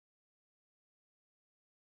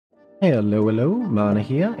Hello, Mana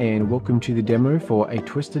here, and welcome to the demo for A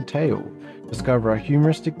Twisted Tale. Discover a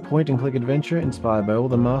humoristic point-and-click adventure inspired by all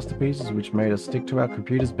the masterpieces which made us stick to our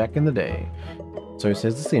computers back in the day. So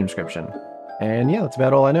says the Steam description. And yeah, that's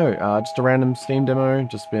about all I know. Just a random Steam demo,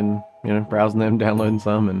 just been, browsing them, downloading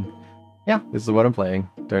some, and yeah, this is what I'm playing.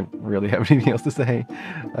 Don't really have anything else to say.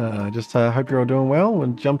 Just hope you're all doing well,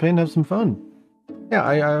 and jump in, have some fun. Yeah,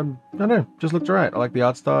 I don't know, just looked alright. I like the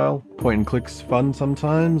art style, point and click's fun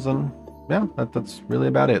sometimes, and yeah, that's really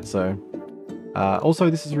about it, so. Also,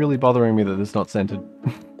 this is really bothering me that it's not centered.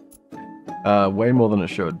 Way more than it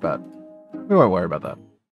should, but we won't worry about that.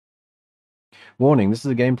 Warning, this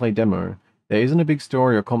is a gameplay demo. There isn't a big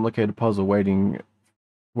story or complicated puzzle waiting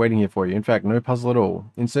here for you. In fact, no puzzle at all.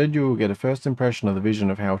 Instead, you will get a first impression of the vision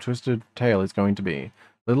of how Twisted Tale is going to be.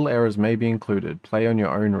 Little errors may be included. Play on your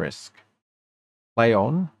own risk. Play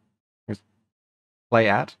on? Play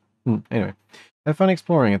at? Anyway. Have fun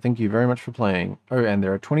exploring, and thank you very much for playing. Oh, and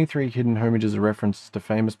there are 23 hidden homages or references to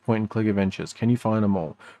famous point-and-click adventures. Can you find them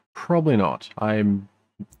all? Probably not.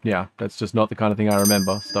 Yeah, that's just not the kind of thing I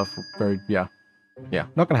remember. Stuff yeah,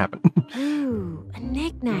 not gonna happen. Ooh, a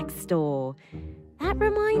knick-knack store. That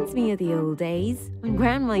reminds me of the old days, when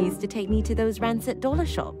Grandma used to take me to those rancid dollar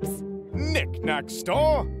shops. Knick-knack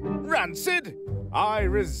store? Rancid? I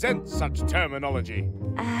resent such terminology.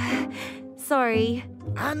 Sorry.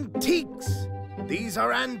 Antiques. These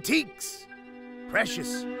are antiques.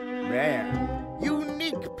 Precious, rare,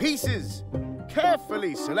 unique pieces.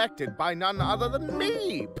 Carefully selected by none other than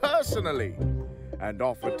me, personally. And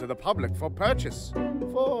offered to the public for purchase.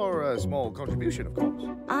 For a small contribution, of course.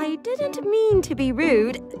 I didn't mean to be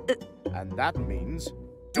rude. And that means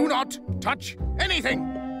do not touch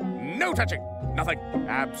anything. No touching. Nothing.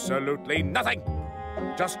 Absolutely nothing.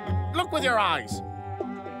 Just look with your eyes.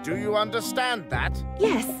 Do you understand that?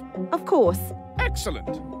 Yes, of course.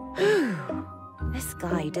 Excellent. This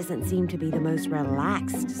guy doesn't seem to be the most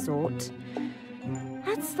relaxed sort.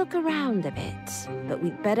 Let's look around a bit, but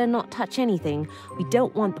we'd better not touch anything. We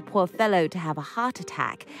don't want the poor fellow to have a heart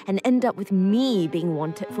attack and end up with me being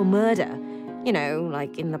wanted for murder. You know,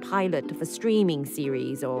 like in the pilot of a streaming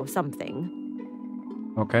series or something.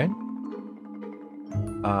 Okay.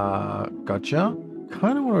 Gotcha.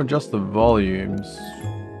 Kind of want to adjust the volumes.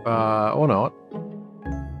 Or not.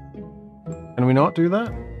 Can we not do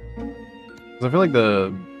that? Because I feel like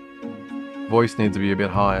the voice needs to be a bit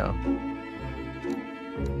higher.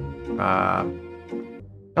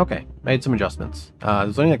 Okay, made some adjustments.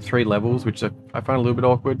 There's only like 3 levels, which I find a little bit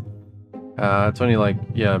awkward. It's only like,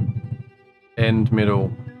 yeah, end,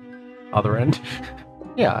 middle, other end.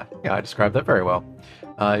 yeah, I described that very well.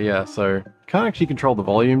 Yeah, so can't actually control the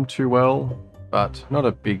volume too well, but not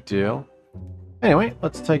a big deal. Anyway,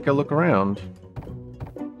 let's take a look around.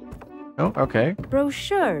 Oh, okay.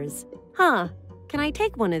 Brochures. Huh. Can I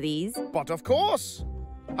take one of these? But of course.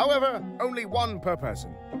 However, only one per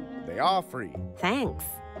person. They are free. Thanks.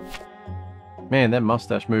 Man, that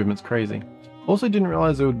mustache movement's crazy. Also didn't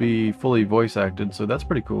realize it would be fully voice acted, so that's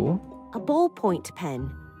pretty cool. A ballpoint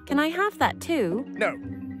pen. Can I have that too? No.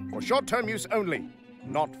 For short-term use only.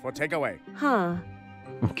 Not for takeaway. Huh.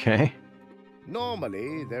 Okay.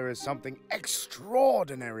 Normally, there is something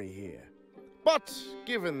extraordinary here. But,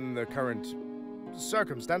 given the current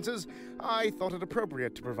circumstances, I thought it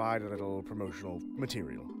appropriate to provide a little promotional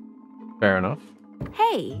material. Fair enough.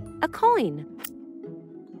 Hey, a coin.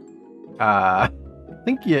 I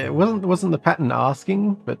think, yeah, it wasn't the pattern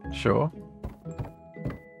asking, but sure.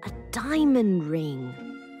 A diamond ring.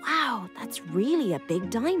 Wow, that's really a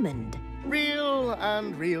big diamond. Real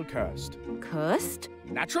and real cursed. Cursed?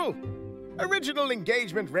 Natural. Original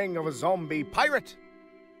engagement ring of a zombie pirate.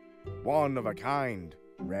 One of a kind.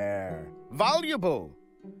 Rare. Valuable.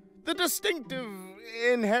 The distinctive,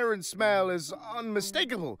 inherent smell is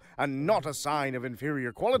unmistakable and not a sign of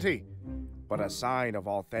inferior quality, but a sign of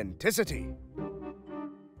authenticity.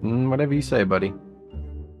 Whatever you say, buddy.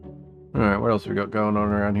 Alright, what else we got going on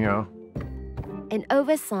around here? An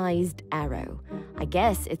oversized arrow. I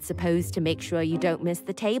guess it's supposed to make sure you don't miss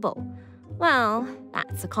the table. Well,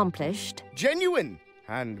 that's accomplished. Genuine.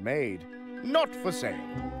 Handmade. Not for sale.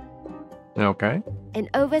 Okay. An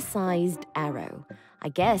oversized arrow. I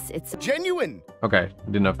guess it's genuine. Okay,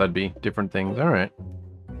 didn't know if that'd be different things. Alright.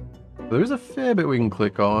 There's a fair bit we can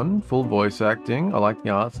click on. Full voice acting. I like the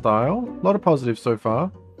art style. A lot of positives so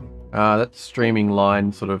far. That streaming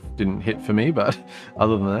line sort of didn't hit for me, but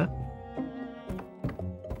other than that.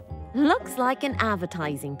 Looks like an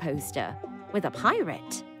advertising poster with a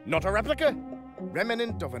pirate. Not a replica.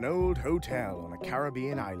 Remnant of an old hotel on a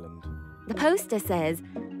Caribbean island. The poster says,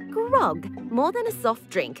 Grog, more than a soft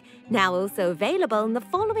drink. Now also available in the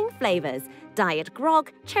following flavors: Diet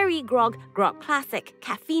Grog, Cherry Grog, Grog Classic,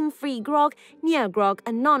 Caffeine-Free Grog, Neo Grog,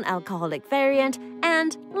 a non-alcoholic variant,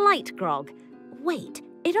 and Light Grog. Wait,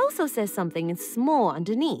 it also says something in small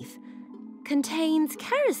underneath. Contains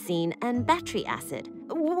kerosene and battery acid.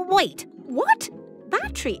 Wait, what?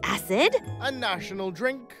 Battery acid? A national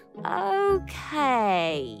drink.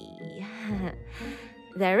 Okay.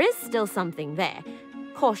 There is still something there.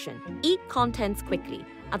 Caution, eat contents quickly,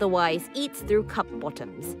 otherwise eats through cup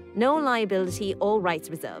bottoms. No liability, all rights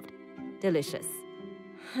reserved. Delicious.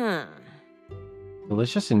 Huh.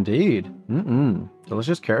 Delicious indeed.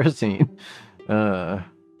 Delicious kerosene. Yeah,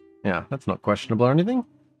 that's not questionable or anything.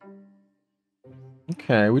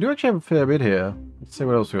 Okay, we do actually have a fair bit here. Let's see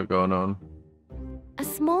what else we got going on. A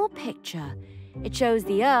small picture. It shows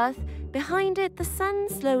the Earth. Behind it, the sun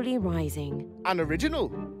slowly rising. An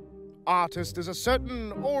original. Artist is a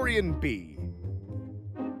certain Orion bee.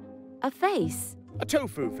 A face. A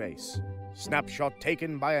tofu face. Snapshot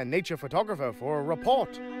taken by a nature photographer for a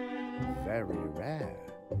report. Very rare.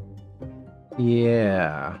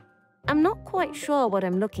 Yeah. I'm not quite sure what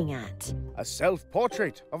I'm looking at. A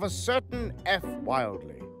self-portrait of a certain F.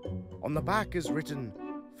 Wildly. On the back is written,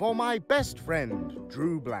 "For my best friend,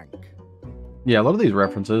 Drew Blank." Yeah, a lot of these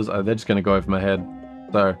references, they're just going to go over my head.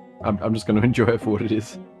 So, I'm just going to enjoy it for what it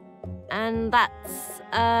is. And that's,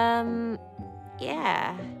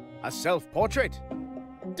 yeah. A self-portrait.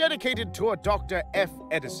 Dedicated to a Dr. F.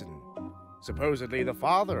 Edison. Supposedly the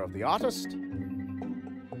father of the artist.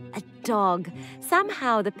 A dog.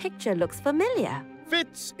 Somehow the picture looks familiar.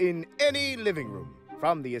 Fits in any living room.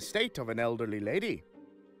 From the estate of an elderly lady.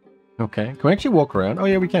 Okay, can we actually walk around? Oh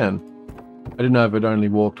yeah, we can. I didn't know if it only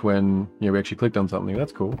walked when we actually clicked on something.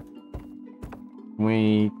 That's cool. Can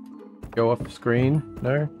we go off screen?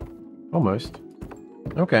 No? Almost.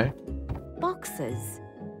 Okay. Boxes.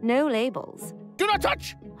 No labels. Do not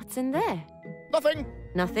touch! What's in there? Nothing.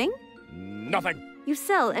 Nothing? Nothing. You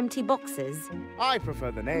sell empty boxes. I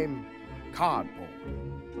prefer the name cardboard.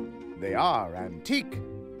 They are antique.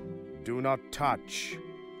 Do not touch.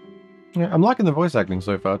 Yeah, I'm liking the voice acting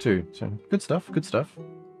so far too. So good stuff, good stuff.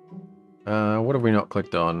 What have we not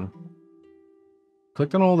clicked on?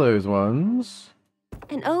 Clicked on all those ones.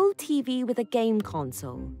 An old TV with a game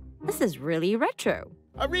console. This is really retro.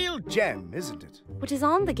 A real gem, isn't it? What is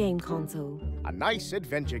on the game console? A nice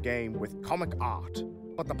adventure game with comic art.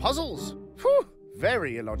 But the puzzles? Whew,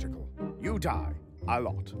 very illogical. You die. A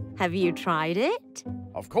lot. Have you tried it?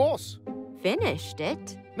 Of course. Finished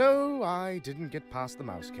it? No, I didn't get past the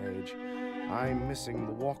mouse cage. I'm missing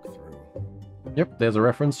the walkthrough. Yep, there's a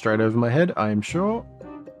reference straight over my head, I'm sure.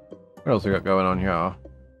 What else we got going on here?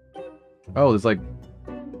 Oh, there's like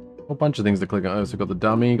a whole bunch of things to click on. Oh, so we've got the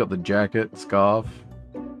dummy, got the jacket, scarf.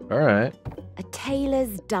 Alright. A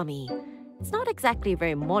tailor's dummy. It's not exactly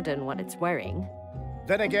very modern what it's wearing.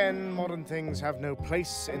 Then again, modern things have no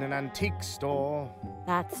place in an antique store.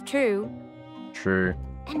 That's true. True.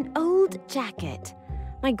 An old jacket.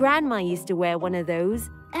 My grandma used to wear one of those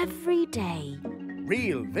every day.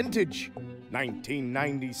 Real vintage.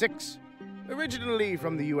 1996. Originally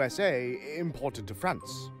from the USA, imported to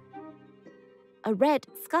France. A red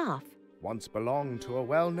scarf. Once belonged to a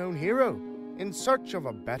well-known hero in search of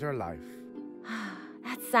a better life.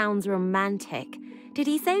 That sounds romantic. Did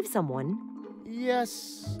he save someone?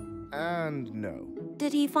 Yes and no.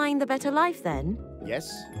 Did he find the better life then?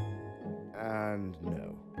 Yes and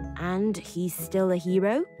no. And he's still a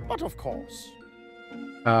hero? But of course.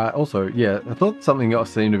 Also, yeah, I thought something got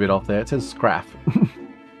seemed a bit off there. It says scraff.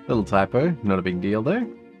 Little typo, not a big deal though.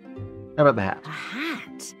 How about the hat? A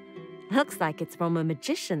hat? Looks like it's from a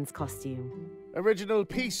magician's costume. Original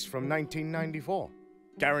piece from 1994.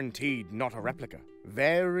 Guaranteed not a replica.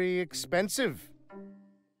 Very expensive.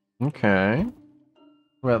 Okay.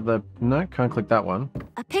 Well, no, can't click that one.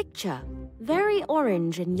 A picture. Very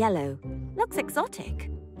orange and yellow. Looks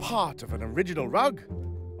exotic. Part of an original rug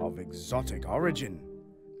of exotic origin.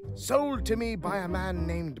 Sold to me by a man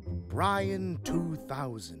named Brian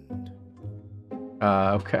 2000.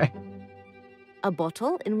 Okay. A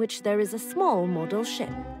bottle in which there is a small model ship.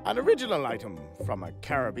 An original item from a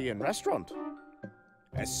Caribbean restaurant.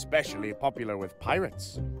 Especially popular with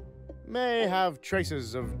pirates. May have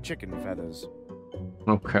traces of chicken feathers.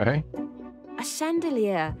 Okay. A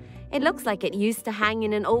chandelier. It looks like it used to hang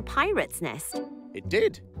in an old pirate's nest. It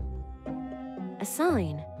did. A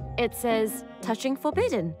sign. It says, touching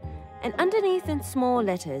forbidden. And underneath in small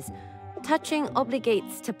letters, touching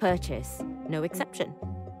obligates to purchase. No exception.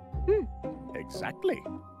 Exactly.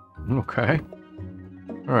 Okay.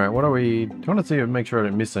 Alright, what are we... I want to see make sure I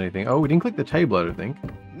don't miss anything. Oh, we didn't click the table, I don't think.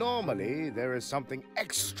 Normally, there is something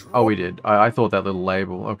extra. Oh, we did. I thought that little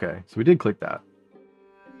label. Okay, so we did click that.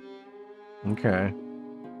 Okay.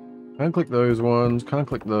 Can't click those ones. Can't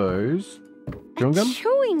click those. Chewing gum? A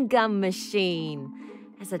chewing gum machine.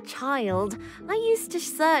 As a child, I used to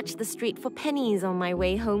search the street for pennies on my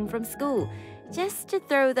way home from school, just to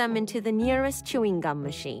throw them into the nearest chewing gum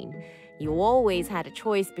machine. You always had a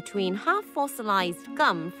choice between half-fossilized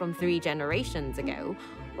gum from 3 generations ago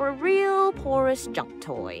or a real porous junk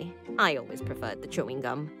toy. I always preferred the chewing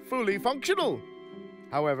gum. Fully functional.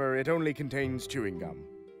 However, it only contains chewing gum.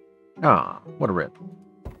 Ah, what a rip.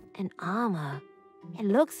 An armor. It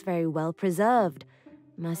looks very well preserved.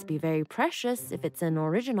 Must be very precious if it's an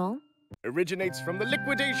original. Originates from the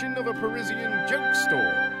liquidation of a Parisian junk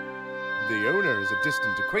store. The owner is a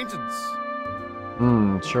distant acquaintance.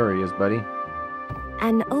 Sure he is, buddy.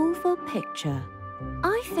 An oval picture.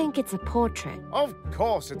 I think it's a portrait. Of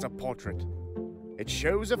course it's a portrait. It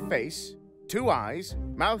shows a face, 2 eyes,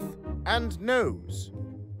 mouth, and nose.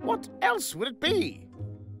 What else would it be?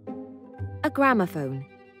 A gramophone.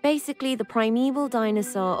 Basically the primeval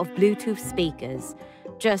dinosaur of Bluetooth speakers.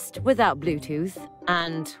 Just without Bluetooth,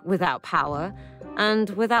 and without power,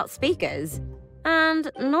 and without speakers.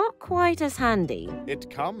 And not quite as handy.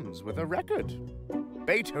 It comes with a record.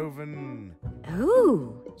 Beethoven.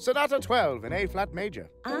 Ooh. Sonata 12 in A-flat major.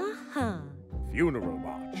 Uh-huh. Funeral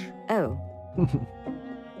march. Oh.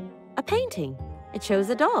 A painting. It shows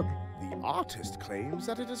a dog. The artist claims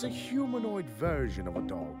that it is a humanoid version of a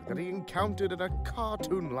dog that he encountered in a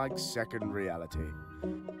cartoon-like second reality.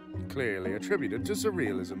 Clearly attributed to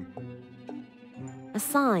surrealism. A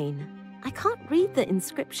sign. I can't read the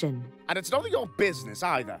inscription. And it's none of your business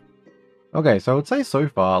either. Okay, so I would say so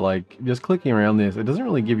far, like, just clicking around this, it doesn't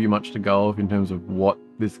really give you much to go off in terms of what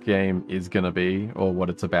this game is going to be or what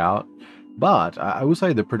it's about. But I will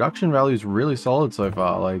say the production value is really solid so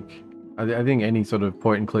far. Like, I think any sort of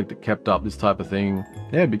point and click that kept up this type of thing,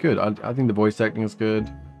 yeah, it'd be good. I think the voice acting is good.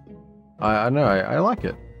 I know, I like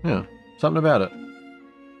it. Yeah, something about it.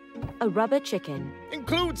 A rubber chicken.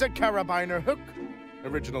 Includes a carabiner hook.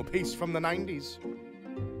 Original piece from the 90s.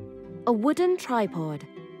 A wooden tripod.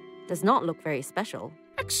 Does not look very special.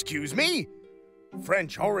 Excuse me?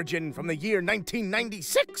 French origin from the year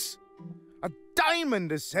 1996. A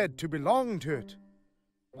diamond is said to belong to it.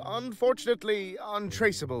 Unfortunately,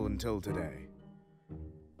 untraceable until today.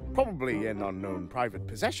 Probably in unknown private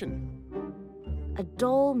possession. A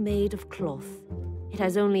doll made of cloth. It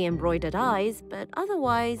has only embroidered eyes, but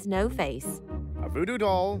otherwise no face. A voodoo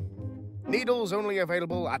doll. Needles only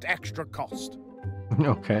available at extra cost.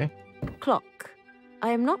 Okay. Clock. I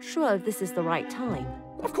am not sure if this is the right time.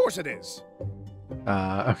 Of course it is.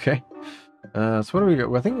 Okay. So what do we got?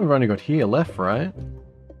 Well, I think we've only got here left, right?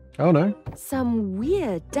 Oh, no. Some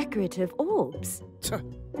weird decorative orbs.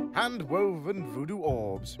 Hand-woven voodoo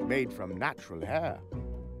orbs made from natural hair.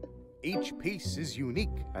 Each piece is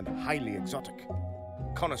unique and highly exotic.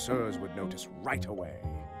 Connoisseurs would notice right away.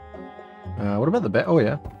 What about the bell? Oh,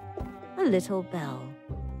 yeah. A little bell.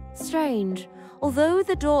 Strange. Although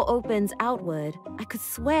the door opens outward, I could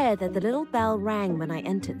swear that the little bell rang when I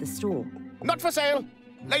entered the store. Not for sale.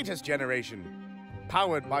 Latest generation.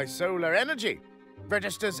 Powered by solar energy.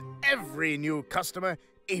 Registers every new customer,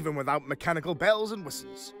 even without mechanical bells and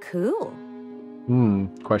whistles. Cool.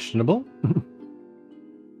 Questionable.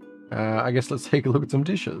 I guess let's take a look at some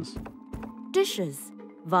dishes. Dishes.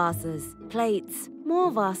 Vases. Plates. More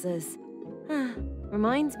vases.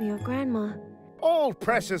 Reminds me of Grandma. All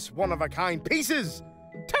precious one-of-a-kind pieces.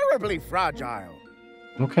 Terribly fragile.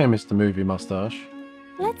 Okay, Mr. Movie Mustache.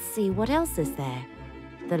 Let's see what else is there.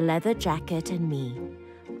 The Leather Jacket and Me.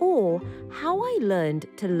 Or How I Learned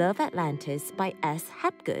to Love Atlantis by S.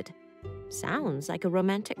 Hapgood. Sounds like a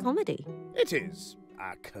romantic comedy. It is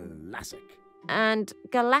a classic. And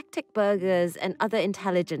Galactic Burgers and Other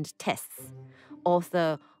Intelligent Tests.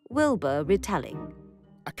 Author Wilbur Retelling.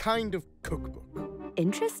 A kind of cookbook.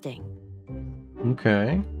 Interesting.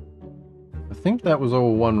 Okay. I think that was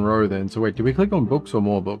all one row then. So wait, did we click on books or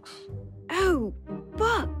more books? Oh,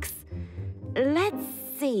 books. Let's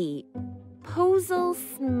see. Posel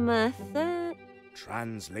Smurther.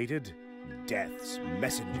 Translated, Death's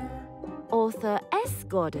Messenger. Author S.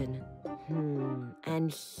 Gordon.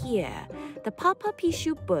 And here, the Papa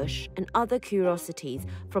Pishu Bush and Other Curiosities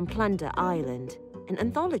from Plunder Island. An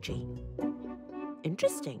anthology.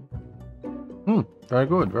 Interesting. Very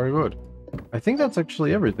good, very good. I think that's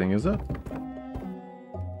actually everything, is it?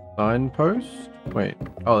 Signpost? Wait.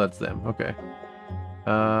 Oh, that's them. Okay.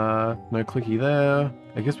 No clicky there.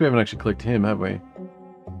 I guess we haven't actually clicked him, have we?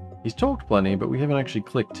 He's talked plenty, but we haven't actually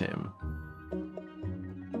clicked him.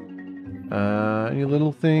 Any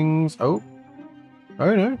little things? Oh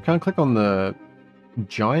no, can't click on the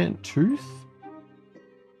giant tooth?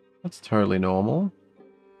 That's totally normal.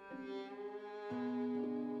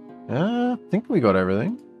 I think we got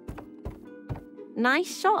everything.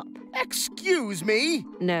 Nice shop. Excuse me?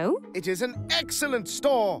 No? It is an excellent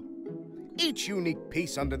store. Each unique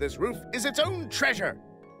piece under this roof is its own treasure.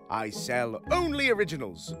 I sell only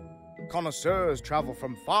originals. Connoisseurs travel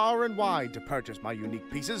from far and wide to purchase my unique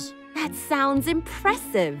pieces. That sounds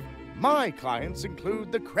impressive. My clients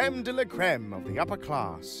include the creme de la creme of the upper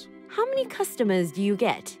class. How many customers do you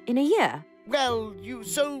get in a year? Well,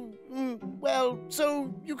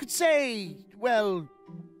 so you could say,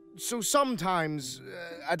 so sometimes,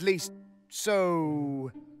 at least,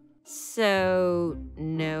 so... So,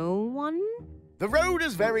 no one? The road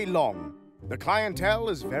is very long. The clientele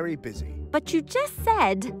is very busy. But you just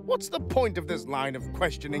said... What's the point of this line of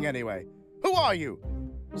questioning anyway? Who are you?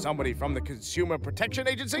 Somebody from the Consumer Protection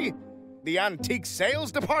Agency? The Antique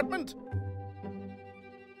Sales Department?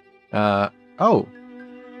 Oh.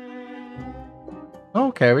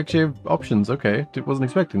 Okay, we actually have options. Okay, wasn't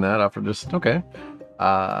expecting that after just... Okay.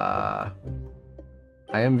 I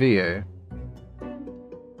am Vio.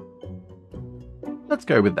 Let's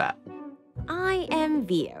go with that. I am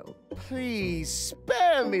Vio. Please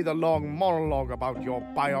spare me the long monologue about your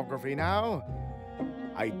biography now.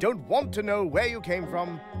 I don't want to know where you came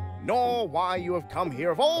from, nor why you have come here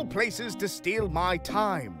of all places to steal my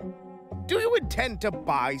time. Do you intend to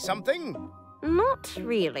buy something? Not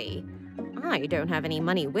really. I don't have any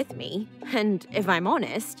money with me, and if I'm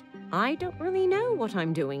honest, I don't really know what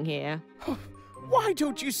I'm doing here. Why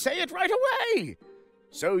don't you say it right away?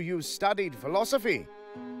 So you studied philosophy?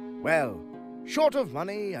 Well, short of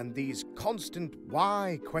money and these constant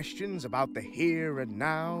why questions about the here and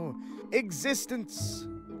now, existence...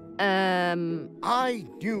 I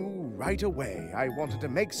knew right away I wanted to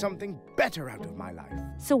make something better out of my life.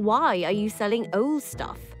 So why are you selling old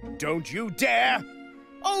stuff? Don't you dare!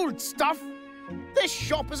 Old stuff? This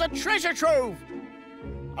shop is a treasure trove!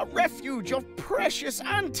 A refuge of precious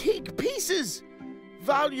antique pieces!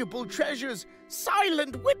 Valuable treasures,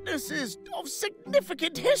 silent witnesses of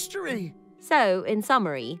significant history! So, in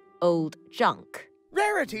summary, old junk.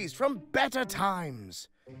 Rarities from better times.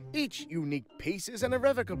 Each unique piece is an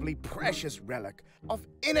irrevocably precious relic of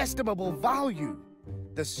inestimable value.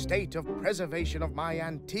 The state of preservation of my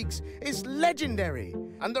antiques is legendary,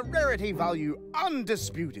 and the rarity value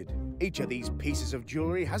undisputed. Each of these pieces of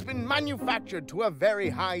jewelry has been manufactured to a very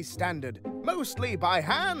high standard, mostly by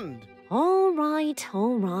hand. All right,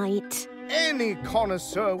 all right. Any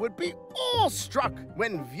connoisseur would be awestruck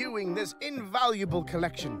when viewing this invaluable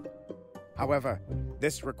collection. However,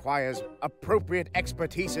 this requires appropriate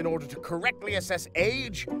expertise in order to correctly assess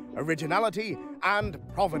age, originality, and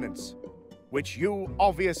provenance, which you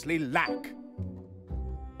obviously lack.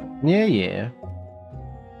 Yeah.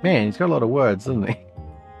 Man, he's got a lot of words, doesn't he?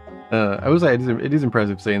 I would say it is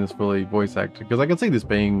impressive seeing this fully voice acted, because I can see this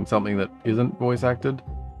being something that isn't voice acted.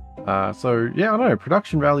 So, yeah, I don't know.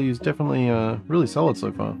 Production value is definitely really solid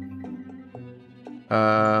so far.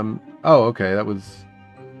 Oh, okay, that was...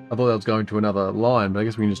 I thought that was going to another line, but I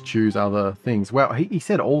guess we can just choose other things. Wow, he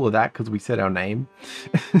said all of that because we said our name.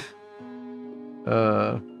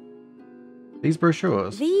 These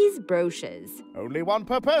brochures. These brochures. Only one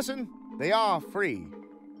per person. They are free.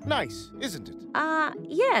 Nice, isn't it?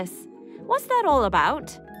 Yes. What's that all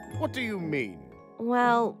about? What do you mean?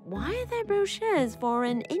 Well, why are there brochures for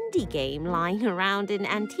an indie game lying around an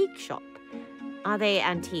antique shop? Are they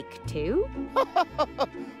antique too?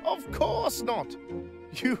 Of course not.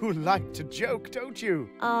 You like to joke, don't you?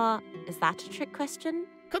 Is that a trick question?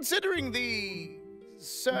 Considering the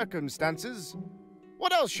circumstances,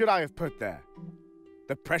 what else should I have put there?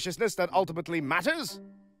 The preciousness that ultimately matters?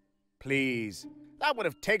 Please, that would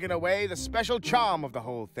have taken away the special charm of the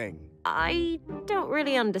whole thing. I don't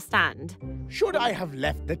really understand. Should I have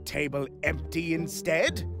left the table empty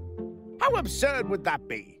instead? How absurd would that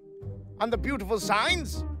be? And the beautiful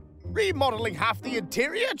signs? Remodeling half the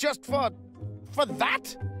interior just for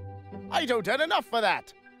that? I don't earn enough for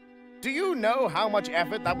that. Do you know how much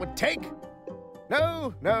effort that would take?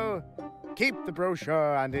 No. Keep the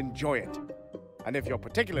brochure and enjoy it. And if you're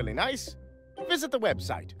particularly nice, visit the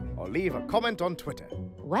website or leave a comment on Twitter.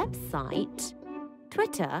 Website?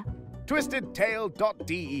 Twitter?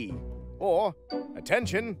 twistedtail.de. Or,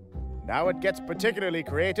 attention, now it gets particularly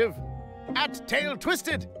creative,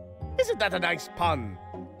 @tailtwisted. Isn't that a nice pun?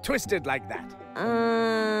 Twisted like that.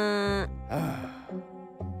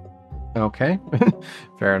 Okay,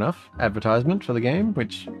 fair enough. Advertisement for the game,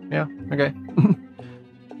 which, yeah, okay.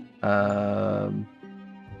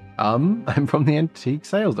 I'm from the antique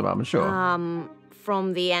sales department, sure.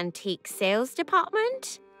 From the antique sales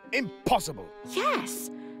department? Impossible.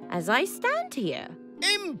 Yes, as I stand here.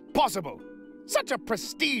 Impossible. Such a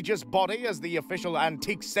prestigious body as the official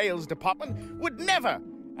antique sales department would never,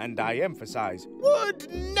 and I emphasize, would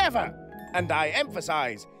never, and I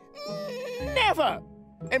emphasize, never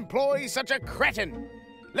employ such a cretin,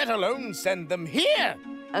 let alone send them here.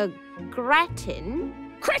 A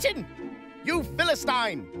gratin? Cretin! You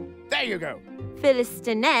Philistine! There you go.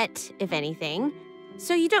 Philistinette, if anything.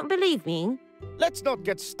 So you don't believe me? Let's not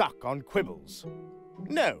get stuck on quibbles.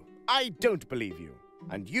 No, I don't believe you.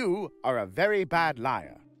 And you are a very bad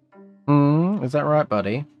liar. Is that right,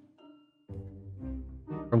 buddy?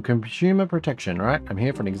 From Consumer Protection, right? I'm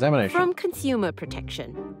here for an examination. From Consumer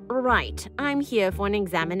Protection. Right, I'm here for an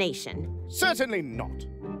examination. Certainly not.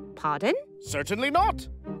 Pardon? Certainly not.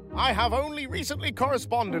 I have only recently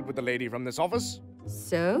corresponded with the lady from this office.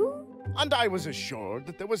 So? And I was assured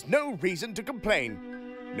that there was no reason to complain.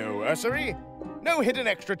 No usury, no hidden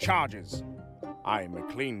extra charges. I'm a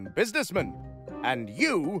clean businessman. And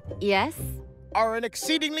you... Yes? ...are an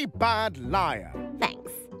exceedingly bad liar.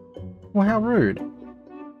 Thanks. Well, how rude.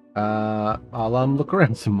 I'll look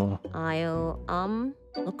around some more. I'll,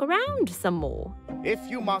 look around some more. If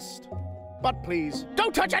you must. But please,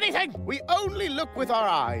 don't touch anything! We only look with our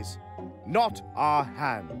eyes, not our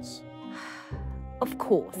hands. Of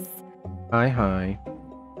course. Hi.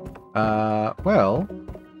 Well,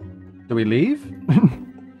 do we leave?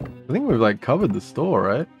 I think we've, like, covered the store,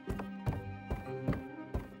 right?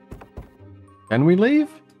 Can we leave?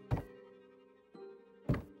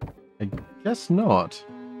 I guess not.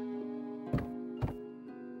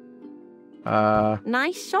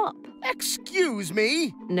 Nice shop. Excuse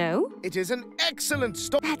me? No? It is an excellent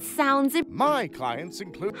store. That sounds... My clients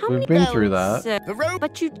include... We've been through that. The road...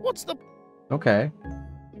 But you... What's the... Okay.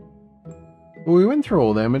 Well, we went through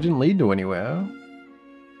all them. It didn't lead to anywhere.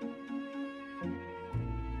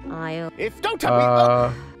 I'll... If... Don't tell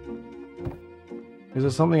me... Is there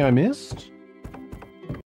something I missed?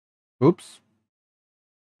 Oops.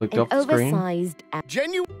 Clicked off the screen. Oversized...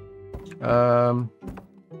 Genuine... A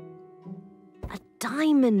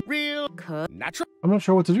diamond... Real... Natural... I'm not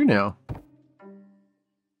sure what to do now.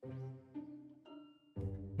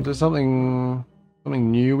 Is there something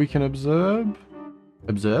new we can observe?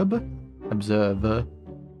 Observe? I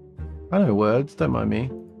know words, don't mind me.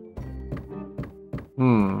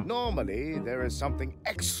 Normally, there is something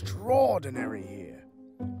extraordinary here.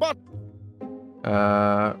 But...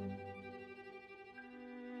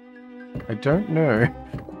 I don't know.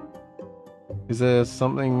 Is there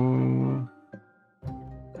something...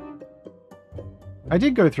 I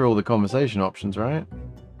did go through all the conversation options, right?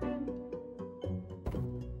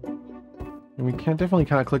 And we definitely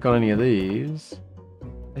can't click on any of these.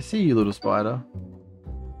 I see you, little spider.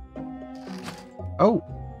 Oh!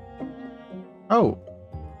 Oh!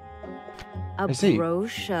 I see.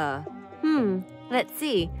 Brochure. Let's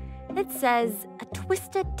see. It says, A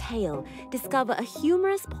Twisted Tale. Discover a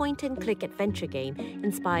humorous point-and-click adventure game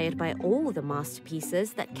inspired by all the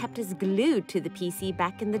masterpieces that kept us glued to the PC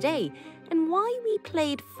back in the day, and why we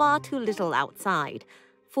played far too little outside.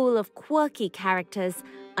 Full of quirky characters,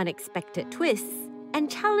 unexpected twists, and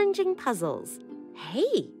challenging puzzles.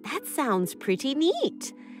 Hey, that sounds pretty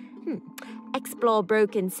neat. Explore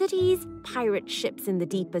broken cities, pirate ships in the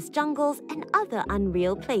deepest jungles, and other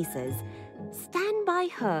unreal places. Stand by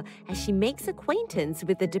her as she makes acquaintance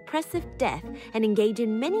with the depressive death and engage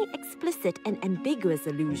in many explicit and ambiguous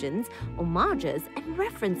allusions, hommages, and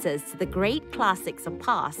references to the great classics of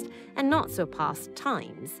past and not-so-past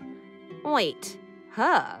times. Wait,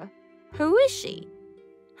 her? Who is she?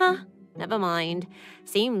 Huh, never mind.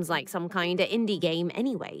 Seems like some kinda indie game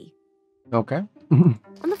anyway. Okay.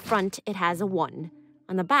 On the front, it has a 1.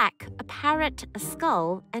 On the back, a parrot, a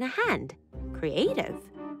skull, and a hand. Creative.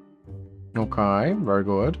 Okay, very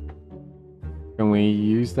good. Can we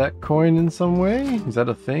use that coin in some way? Is that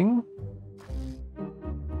a thing?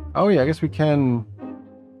 Oh yeah, I guess we can...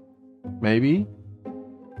 Maybe?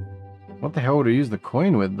 What the hell would I use the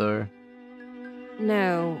coin with, though?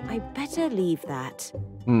 No, I better leave that.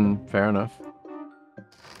 Fair enough.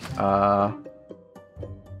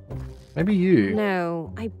 Maybe you.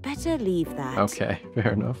 No, I better leave that. Okay,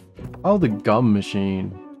 fair enough. Oh, the gum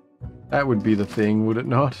machine. That would be the thing, would it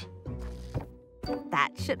not? That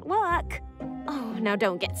should work. Oh, now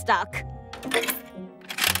don't get stuck. I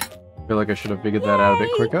feel like I should have figured that out a bit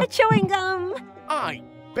quicker. A chewing gum! I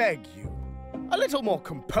beg you. A little more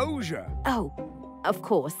composure. Oh, of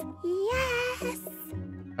course. Yes!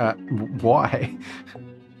 Why?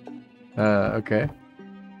 Okay.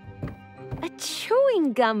 A chewing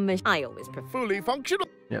chewing gum machine. I always prefer. Fully functional.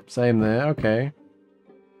 Yep, same there. Okay.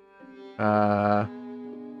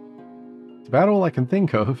 It's about all I can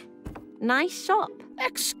think of. Nice shop.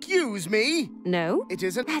 Excuse me. No. It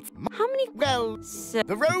isn't. That's how many? Well, So,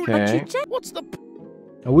 the road. Okay. What's the?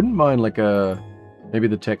 I wouldn't mind like maybe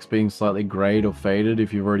the text being slightly grayed or faded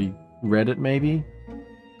if you've already read it, maybe.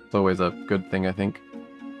 It's always a good thing, I think.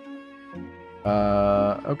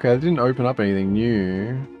 Okay, it didn't open up anything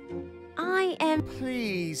new. I am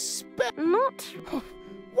Please not.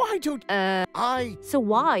 Why don't I? So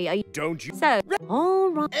why are you? Don't you? So,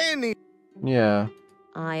 all right. Any? Yeah.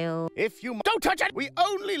 I'll. If you don't touch it, we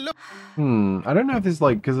only look. I don't know if this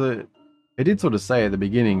like, because it did sort of say at the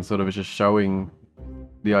beginning, sort of it's just showing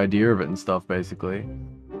the idea of it and stuff, basically.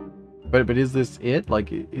 But is this it?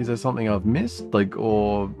 Like, is there something I've missed? Like,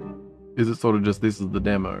 or is it sort of just this is the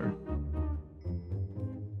demo?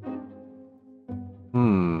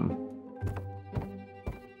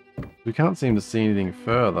 We can't seem to see anything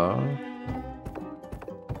further.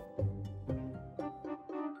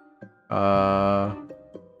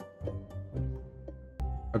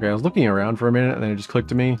 Okay, I was looking around for a minute and then it just clicked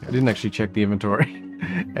to me. I didn't actually check the inventory.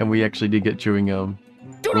 And we actually did get chewing gum.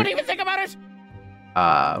 Do not even think about it.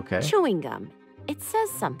 Okay. Chewing gum. It says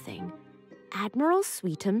something. Admiral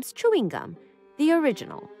Sweetum's chewing gum. The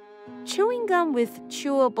original. Chewing gum with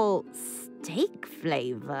chewable steak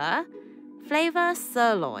flavor. Flavor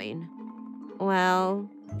sirloin. Well,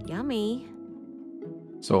 yummy.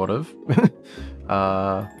 Sort of. Do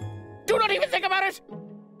not even think about it.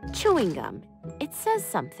 Chewing gum. It says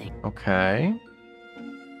something. Okay.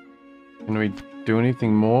 Can we do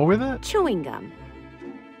anything more with it? Chewing gum.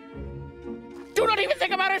 Do not even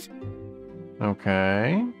think about it.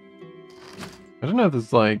 Okay. I don't know if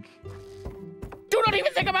there's like... Do not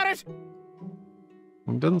even think about it.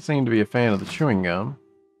 It doesn't seem to be a fan of the chewing gum.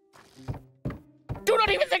 Do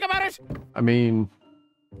not even think about it. I mean...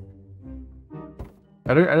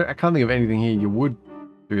 I can't think of anything here you would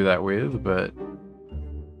do that with, but...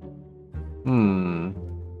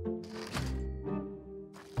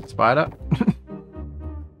 Spider?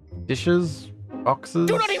 Dishes? Boxes?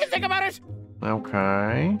 Do not even think about it.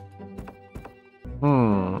 Okay.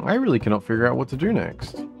 I really cannot figure out what to do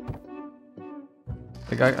next.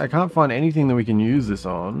 Like, I can't find anything that we can use this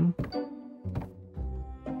on.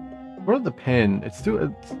 What about the pen? It's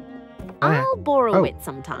still... I'll borrow Oh. it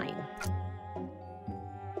sometime.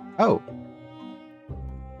 Oh.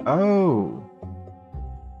 Oh.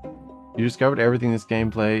 You discovered everything this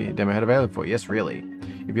gameplay demo had available for. Yes, really.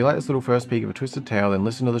 If you like this little first peek of a Twisted Tale, then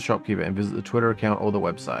listen to the shopkeeper and visit the Twitter account or the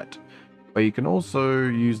website. But you can also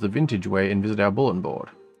use the vintage way and visit our bulletin board.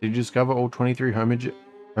 Did you discover all 23 hommages?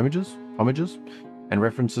 And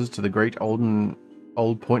references to the great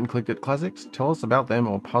old point-and-click classics? Tell us about them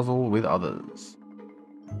or puzzle with others.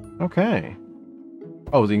 Okay.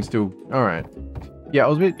 Oh, so you can still... Alright. Yeah, I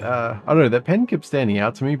was a bit... I don't know, that pen kept standing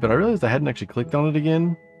out to me, but I realized I hadn't actually clicked on it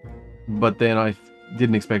again. But then I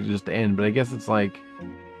didn't expect it just to end, but I guess it's like...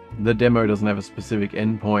 The demo doesn't have a specific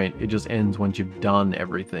endpoint, it just ends once you've done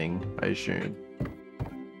everything, I assume.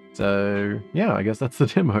 So, yeah, I guess that's the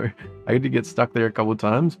demo. I did get stuck there a couple of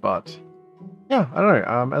times, but... Yeah, I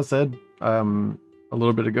don't know, as I said a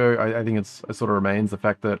little bit ago, I think it sort of remains the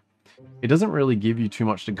fact that it doesn't really give you too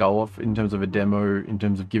much to go off in terms of a demo, in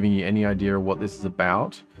terms of giving you any idea of what this is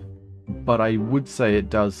about. But I would say it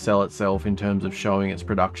does sell itself in terms of showing its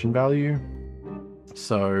production value.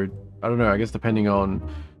 So, I don't know, I guess depending on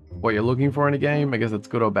what you're looking for in a game, I guess it's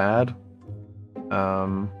good or bad. I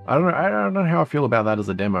don't know how I feel about that as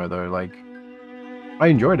a demo though. Like, I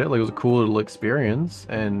enjoyed it, like it was a cool little experience,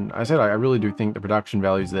 and I said I really do think the production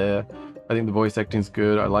value's there. I think the voice acting's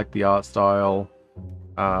good, I like the art style.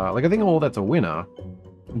 Like I think all that's a winner.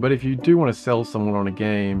 But if you do want to sell someone on a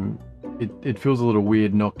game, it feels a little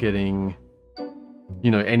weird not getting,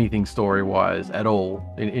 you know, anything story-wise at all,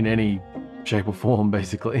 in any shape or form,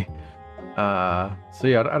 basically. So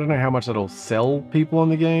yeah, I don't know how much that'll sell people on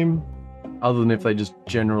the game, other than if they just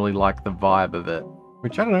generally like the vibe of it,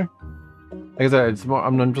 which I don't know. Like I said, it's more,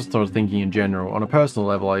 I'm just sort of thinking in general. On a personal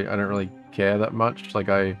level, I don't really care that much. Like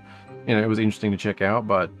you know, it was interesting to check out,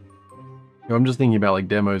 but you know, I'm just thinking about like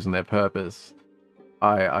demos and their purpose.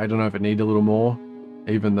 I don't know if it needed a little more,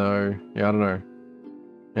 even though, yeah, I don't know.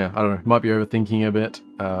 Yeah, I don't know. Might be overthinking a bit.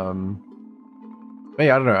 But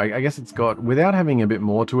yeah, I don't know. I guess it's got, without having a bit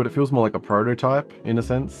more to it, it feels more like a prototype in a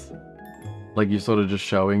sense. Like you're sort of just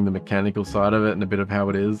showing the mechanical side of it and a bit of how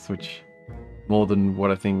it is, which more than what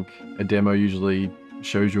I think a demo usually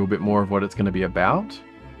shows you a bit more of what it's going to be about.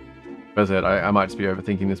 As I said, I might just be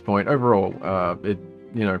overthinking this point. Overall, it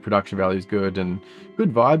you know, production value is good and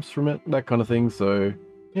good vibes from it, that kind of thing. So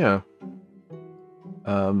yeah.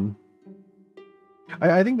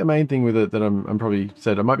 I think the main thing with it that I'm probably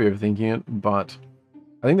said, I might be overthinking it, but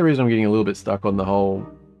I think the reason I'm getting a little bit stuck on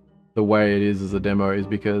the way it is as a demo is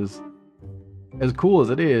because as cool as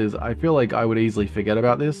it is, I feel like I would easily forget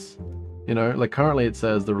about this. You know, like currently it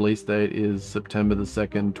says the release date is September the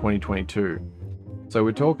 2nd, 2022. So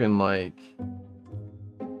we're talking like,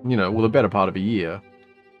 you know, well, the better part of a year.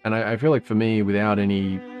 And I feel like for me, without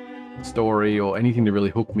any story or anything to really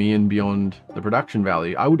hook me in beyond the production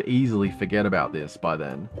value, I would easily forget about this by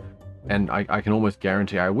then. And I can almost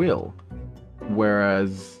guarantee I will.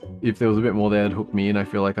 Whereas if there was a bit more there to hook me in, I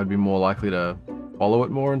feel like I'd be more likely to follow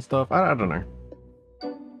it more and stuff. I don't know.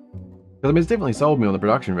 Because I mean, it's definitely sold me on the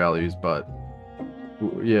production values, but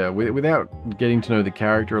yeah, without getting to know the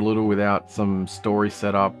character a little, without some story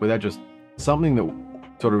set up, without just something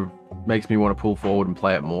that sort of makes me want to pull forward and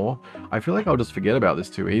play it more, I feel like I'll just forget about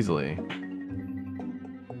this too easily.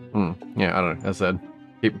 Yeah, I don't know. As I said,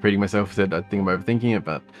 keep repeating myself. I think I'm overthinking it,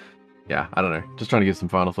 but yeah, I don't know. Just trying to give some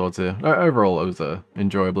final thoughts here. Overall, it was a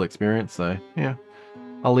enjoyable experience, so yeah.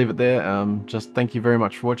 I'll leave it there. Just thank you very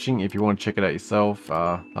much for watching. If you want to check it out yourself,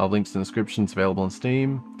 I'll have links in the description. It's available on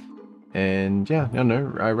Steam. And yeah, I don't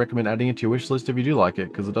know. I recommend adding it to your wish list if you do like it,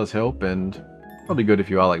 because it does help, and probably good if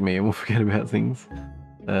you are like me and will forget about things.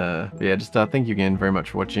 But yeah, just thank you again very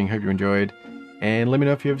much for watching. Hope you enjoyed. And let me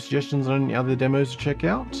know if you have suggestions on any other demos to check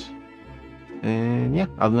out. And yeah,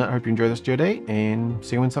 other than that, hope you enjoy the rest of your day, and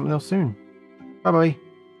see you in something else soon. Bye bye.